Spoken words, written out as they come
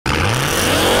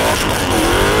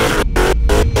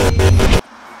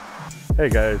Hey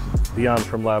guys, Deon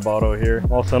from Lab Auto here,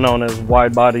 also known as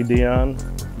Widebody Deon.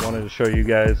 Wanted to show you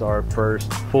guys our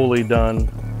first fully done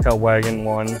HellWagon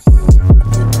 1.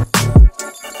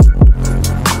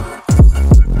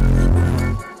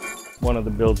 One of the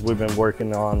builds we've been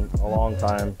working on a long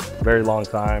time, very long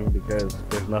time, because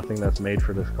there's nothing that's made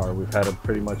for this car. We've had to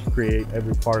pretty much create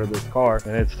every part of this car,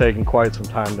 and it's taken quite some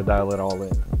time to dial it all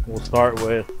in. We'll start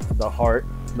with the heart,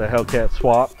 the HellCat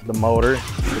swap, the motor,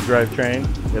 the drivetrain.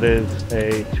 It is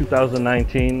a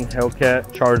 2019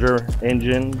 HellCat Charger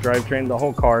engine drivetrain. The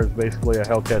whole car is basically a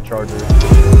HellCat Charger.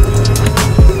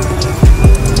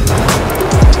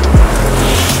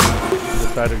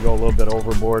 Decided to go a little bit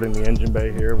overboard in the engine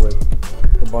bay here with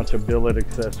a bunch of billet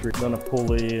accessories. Done a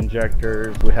pulley,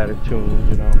 injectors, we had it tuned,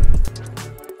 you know.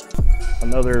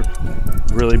 Another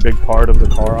really big part of the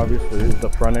car, obviously, is the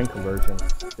front end conversion.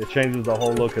 It changes the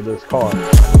whole look of this car.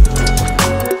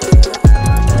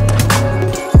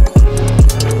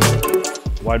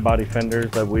 Wide body fenders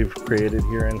that we've created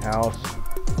here in-house.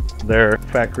 They're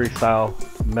factory style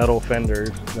metal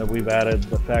fenders that we've added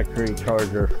the factory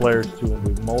Charger flares to, and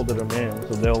we've molded them in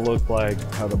so they'll look like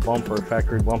how the bumper,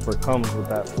 factory bumper, comes with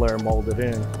that flare molded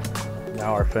in.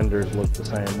 Now our fenders look the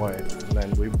same way. And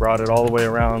then we brought it all the way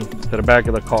around to the back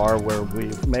of the car where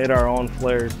we've made our own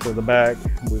flares for the back.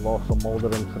 We've also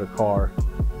molded them to the car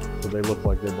so they look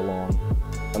like they belong.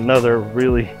 Another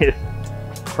really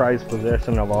prized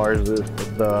possession of ours is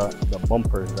the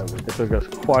bumpers that it took us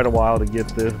quite a while to get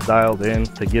this dialed in,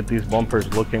 to get these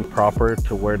bumpers looking proper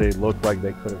to where they look like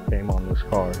they could have came on this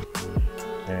car.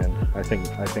 And I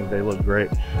think they look great.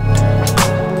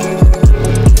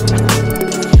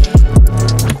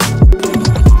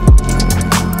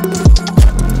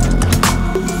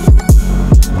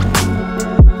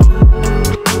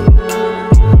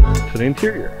 To the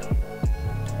interior,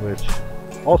 which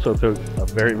also took a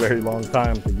very, very long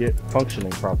time to get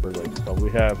functioning properly. So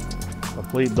we have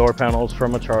complete door panels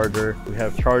from a Charger. We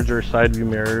have Charger side view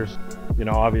mirrors. You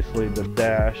know, obviously the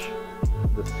dash,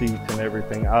 the seats and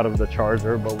everything out of the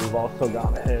Charger, but we've also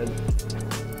gone ahead.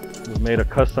 We've made a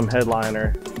custom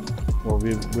headliner where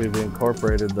we've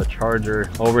incorporated the Charger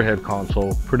overhead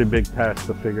console. Pretty big task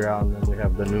to figure out, and then we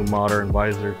have the new modern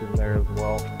visors in there as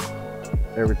well.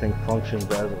 Everything functions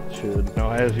as it should. You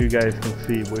know, as you guys can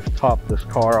see, we've topped this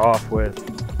car off with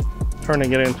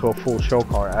turning it into a full show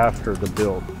car after the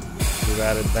build. We've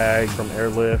added bags from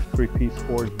AirLift, 3-piece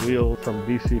forged wheels from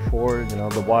BC Ford, you know,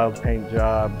 the wild paint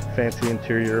job, fancy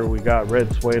interior. We got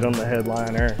red suede on the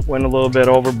headliner. Went a little bit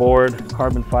overboard,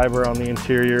 carbon fiber on the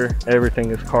interior. Everything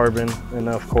is carbon. And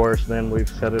of course, then we've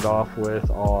set it off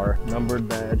with our numbered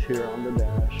badge here on the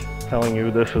dash, telling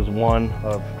you this is one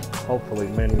of hopefully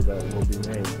many that will be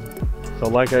made. So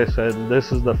like I said,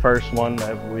 this is the first one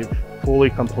that we've fully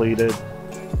completed.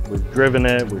 We've driven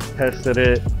it, we've tested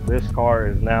it. This car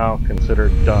is now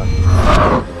considered done.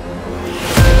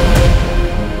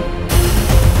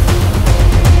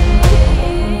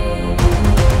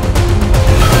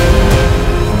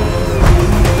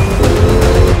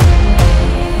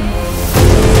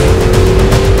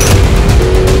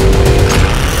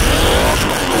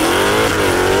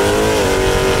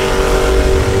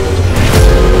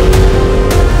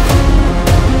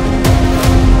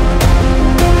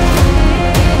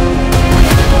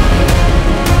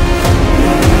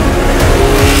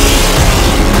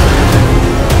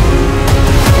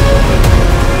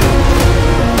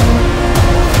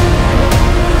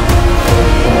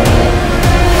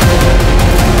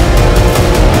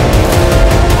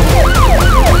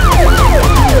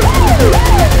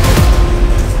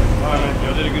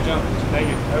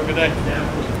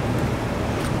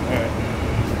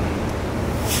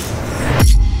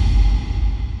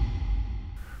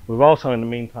 We've also, in the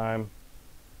meantime,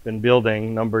 been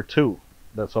building number 2.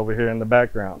 That's over here in the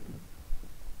background.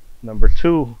 Number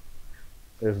 2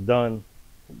 is done.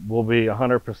 Will be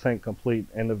 100% complete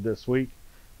end of this week.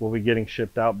 We'll be getting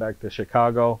shipped out back to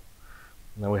Chicago.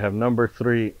 And then we have number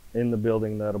 3 in the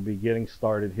building that'll be getting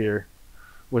started here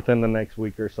within the next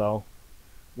week or so.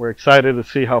 We're excited to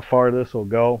see how far this will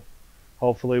go.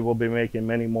 Hopefully we'll be making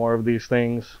many more of these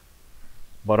things,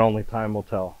 but only time will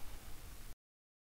tell.